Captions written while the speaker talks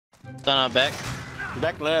Done back.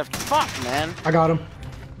 Back left. Fuck, man. I got him.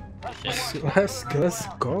 Shit. Let's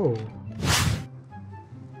go.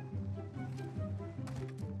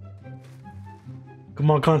 Come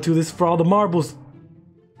on, Contu. This is for all the marbles.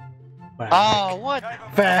 Oh, what?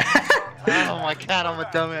 Fat. Oh my god, I'm a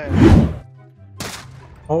dumbass.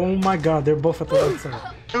 Oh my god, they're both at the right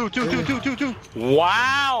side. Two.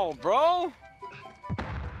 Wow, bro.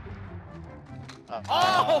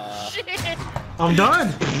 Oh, shit. I'm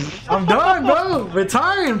done. I'm done, bro.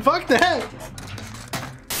 Retiring. Fuck that.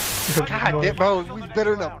 God damn, bro. We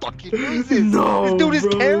better not fucking lose this. No, this dude is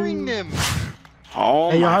bro. carrying them.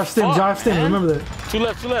 Oh, hey, y'all my have stims. fuck, Y'all have stims. man. Remember that. Two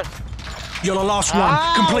left. You're the last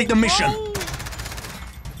one. Complete the mission.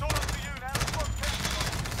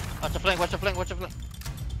 Watch your flank.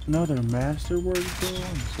 Another masterwork doing?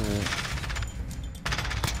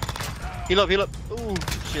 Heal up. Ooh,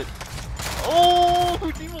 shit. Oh,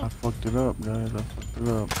 I fucked it up, guys. I fucked it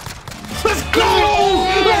up.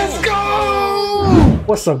 Let's go!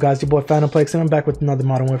 What's up, guys? Your boy Phantomplexxx, and I'm back with another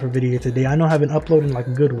Modern Warfare video today. I know I haven't uploaded in like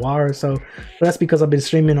a good while or so, but that's because I've been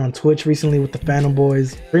streaming on Twitch recently with the Phantom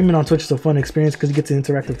Boys. Streaming on Twitch is a fun experience because you get to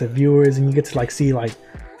interact with the viewers and you get to like see like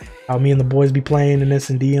how me and the boys be playing and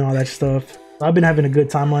S&D and all that stuff. I've been having a good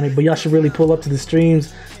time on it, but y'all should really pull up to the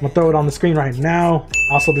streams. I'm gonna throw it on the screen right now.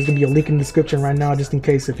 Also, there's gonna be a link in the description right now, just in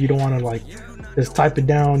case if you don't want to like just type it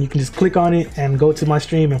down. You can just click on it and go to my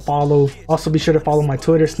stream and follow. Also, be sure to follow my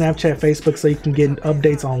Twitter, Snapchat, Facebook, so you can get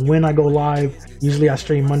updates on when I go live. Usually I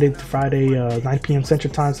stream Monday to Friday, 9 p.m.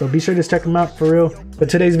 Central Time, so be sure to check them out for real. But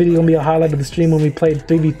today's video is gonna be a highlight of the stream when we played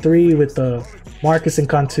 3v3 with Marcus and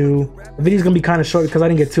Contu. The video's gonna be kind of short because I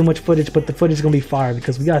didn't get too much footage, but the footage is gonna be fire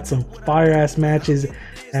because we got some fire ass matches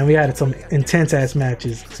and we had some intense ass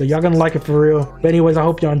matches. So y'all gonna like it for real. But anyways, I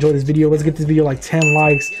hope y'all enjoyed this video. Let's get this video like 10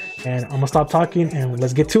 likes and I'm gonna stop talking and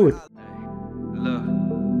let's get to it. Look,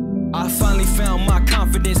 I finally found my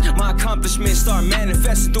confidence. My accomplishments start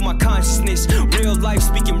manifesting through my consciousness. Real life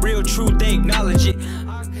speaking real truth, they acknowledge it.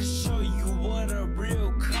 I can show you what a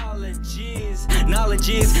real college is. Knowledge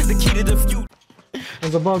is the key to the future.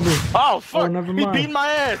 It's above me. Oh, fuck. Oh, never He's mind. beating my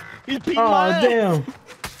ass. He's beating my ass. Oh, damn.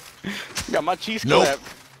 Got my cheese clapped.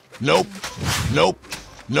 Nope.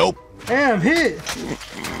 Damn, hit.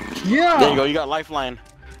 Yeah. There you go. You got lifeline.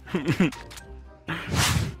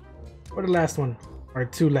 Or the last one. Or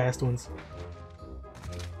two last ones.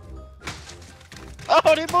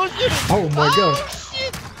 Oh, they bullshit. Oh my god.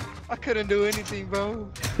 Shit. I couldn't do anything, bro.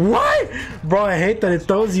 What? Bro, I hate that it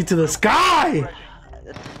throws you to the sky.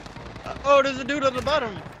 Oh, there's a dude on the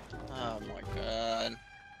bottom. Oh my god.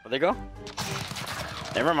 Where'd they go?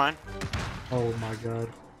 Never mind. Oh my god.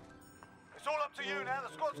 It's all up to you now.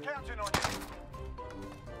 The squad's counting on you.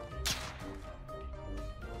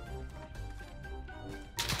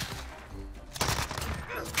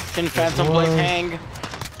 Can Phantomplexxx hang?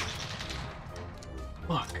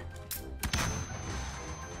 Fuck.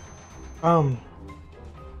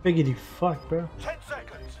 Biggity fuck, bro. 10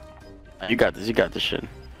 seconds. You got this. You got this shit.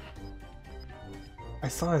 I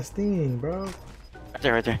saw his thing, bro.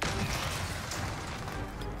 Right there.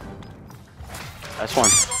 That's one.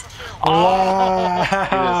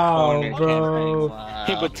 Wow, bro.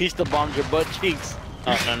 He Batista bombed your butt cheeks.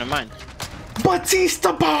 Oh, no, never mind.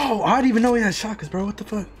 Batista ball! I didn't even know he had shotguns, bro. What the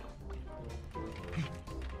fuck?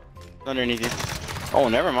 Underneath you. Oh,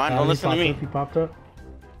 never mind. Don't listen to me. He popped up.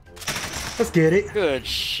 Let's get it. Good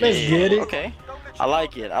shit. Let's get it. Okay. I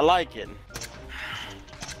like it. I like it.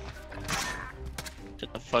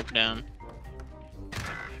 Sit the fuck down.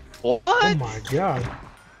 What? Oh my god.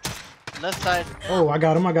 Left side. Oh, I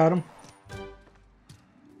got him.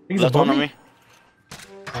 He's Left above one on me. me.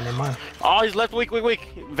 Oh, never mind. Oh, he's left weak.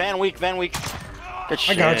 Van weak. Good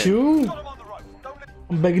shit. I got you.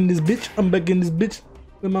 I'm back in this bitch.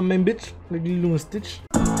 With my main bitch. Like Lilo and Stitch.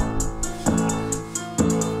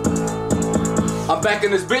 I'm back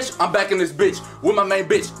in this bitch with my main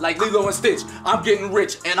bitch, like Lilo and Stitch. I'm getting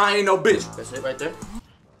rich and I ain't no bitch. That's it right there.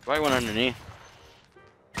 Right one underneath.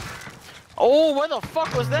 Oh, where the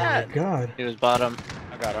fuck was that? Oh my god. He was bottom.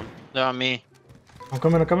 I got him. They're on me. I'm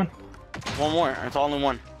coming. One more. It's only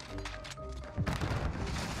one.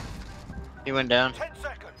 He went down. 10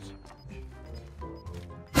 seconds.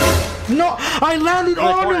 No, I landed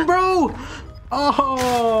on him, bro.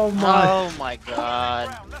 Oh my. Oh my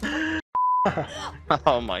god.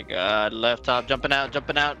 Oh my god. Left top. Jumping out.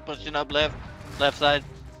 Pushing up left. Left side.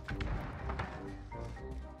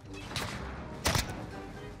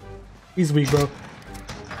 He's weak, bro.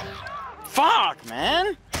 Fuck,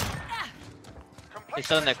 man. He's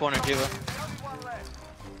still in that corner, too.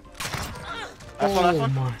 That's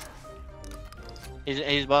one. My.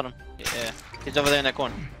 He's bottom. Yeah. He's over there in that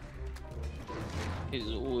corner. He's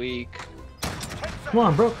weak. Come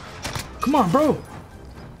on, bro. Come on, bro.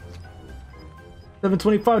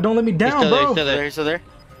 725. Don't let me down, bro. He's still there. He's still there.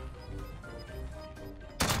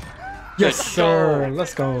 Yes, sir.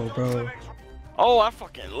 Let's go, bro. Oh, I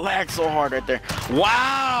fucking lagged so hard right there.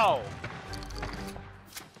 Wow.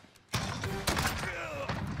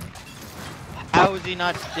 How is he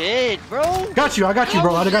not dead, bro? Got you. I got you,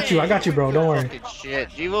 bro. I got you. I got you, bro. Don't worry. Fucking shit,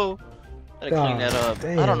 Jivo. Gotta God clean that up.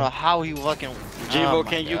 damn. I don't know how he fucking. Jivo, oh my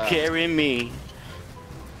can you God. carry me?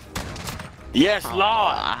 Yes, Lord.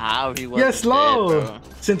 How he was. Yes, Lord.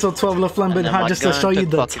 Central 12 left flank, And then hot my just to gun show you took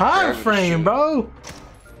the fucking time forever to frame, shoot. bro.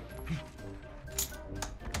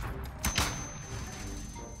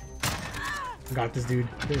 I got this dude.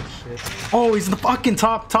 Good shit. Oh, he's in the fucking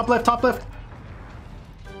top left, top left.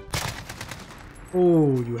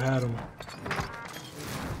 Oh, you had him.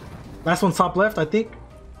 Last one's top left, I think.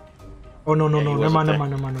 Oh no, no, Yeah, no, he never was mind, up never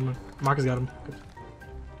there. mind, never mind, never mind. Marcus got him. Good.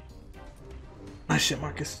 Nice shit,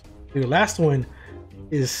 Marcus. Dude, the last one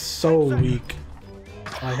is so weak.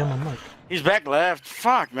 I hit my mic. He's back left.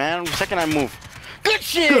 Fuck, man. The second I move. Good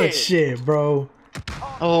shit. Good shit, bro.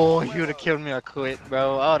 Oh, he would have killed me. I quit,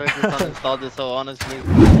 bro. I would have just uninstalled this. So honestly,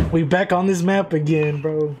 We back on this map again,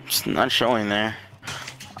 bro. It's not showing there.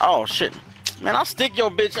 Oh shit. Man, I'll stick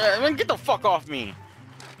your bitch. Man, get the fuck off me.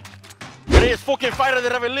 Greatest fucking fighter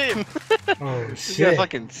that ever lived. Oh you guys shit.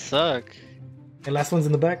 fucking suck. And last one's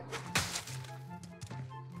in the back.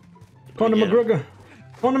 Conor get him. McGregor.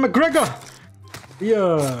 Conor McGregor.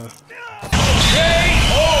 Yeah.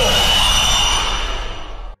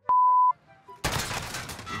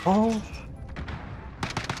 Oh.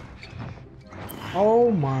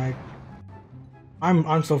 Oh my. I'm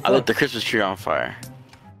so I lit fucked. the Christmas tree on fire.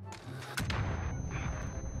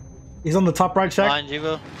 He's on the top right shack. Behind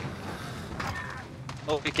Jivo.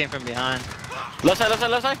 Oh, he came from behind. Left side, left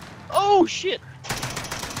side, left side. Oh shit!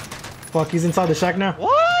 Fuck, he's inside the shack now.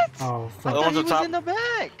 What? Oh I fuck. The thought one's he up was top. in the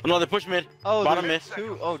back. No, they push mid. Oh, Bottom there's mid.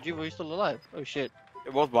 two. Oh, Jivo, he's still alive. Oh shit.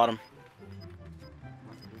 They're both bottom.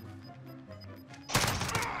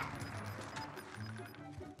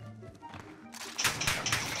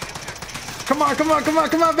 Come on, come on, come on,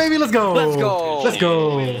 come on, baby. Let's go. Let's go. Let's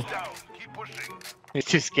go. Down. Keep pushing. He's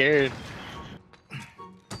too scared.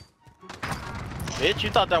 Bitch, you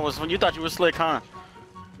thought you were slick, huh?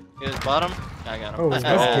 He was bottom. I got him. Oh, let's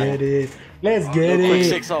get it. Let's get Little quick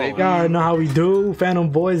it. 6-0. Y'all already know how we do. Phantom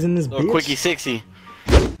boys in this Little bitch. quickie 60.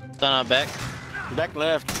 Done on back. Back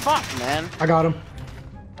left. Fuck, man. I got him.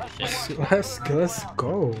 Shit. Let's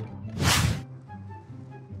go.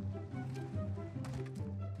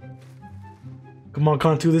 Come on,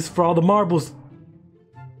 Contu. This is for all the marbles.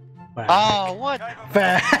 Back. Oh, what?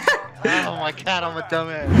 Back. Oh my god, I'm a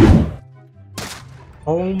dumbass.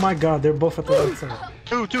 Oh my god, they're both at the right side.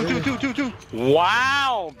 Two.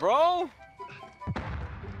 Wow, bro.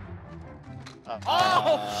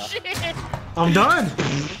 Oh, shit. I'm done.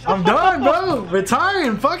 I'm done, bro.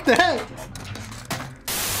 Retiring. Fuck that.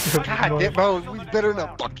 God damn, bro, we better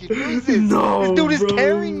not fucking lose this. No, This dude is bro.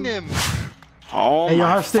 carrying them. Oh, Hey, y'all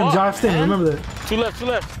my have stim. fuck, Y'all have stim. man. Remember that. Two left, two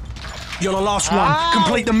left. You're the last one.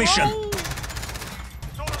 Complete the mission. It's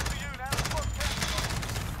all up to you now. The squad's counting on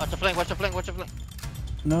you. Watch the flank, watch the flank, watch the flank.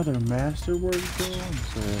 Another masterwork going?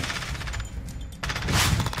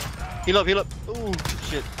 Heal up. Ooh,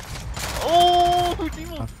 shit. Oh,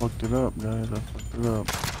 Jivo. I fucked it up, guys. I fucked it up.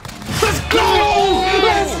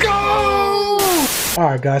 Let's go!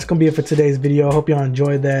 Alright guys, it's gonna be it for today's video. I hope y'all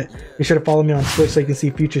enjoyed that. Be sure to follow me on Twitch so you can see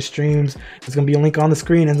future streams. There's gonna be a link on the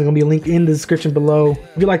screen and there's gonna be a link in the description below.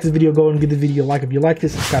 If you like this video, go and give the video a like. If you like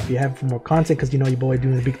this, subscribe if you have for more content because you know your boy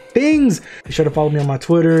doing the big things. Be sure to follow me on my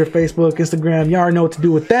Twitter, Facebook, Instagram. Y'all already know what to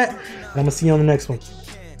do with that. And I'm gonna see you on the next one.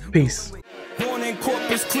 Peace. Born in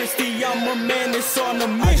Corpus Christi, I'm a man that's on the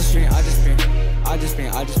mission. I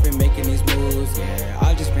just been making these moves, yeah.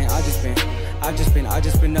 I just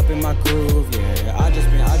been up in my groove, yeah.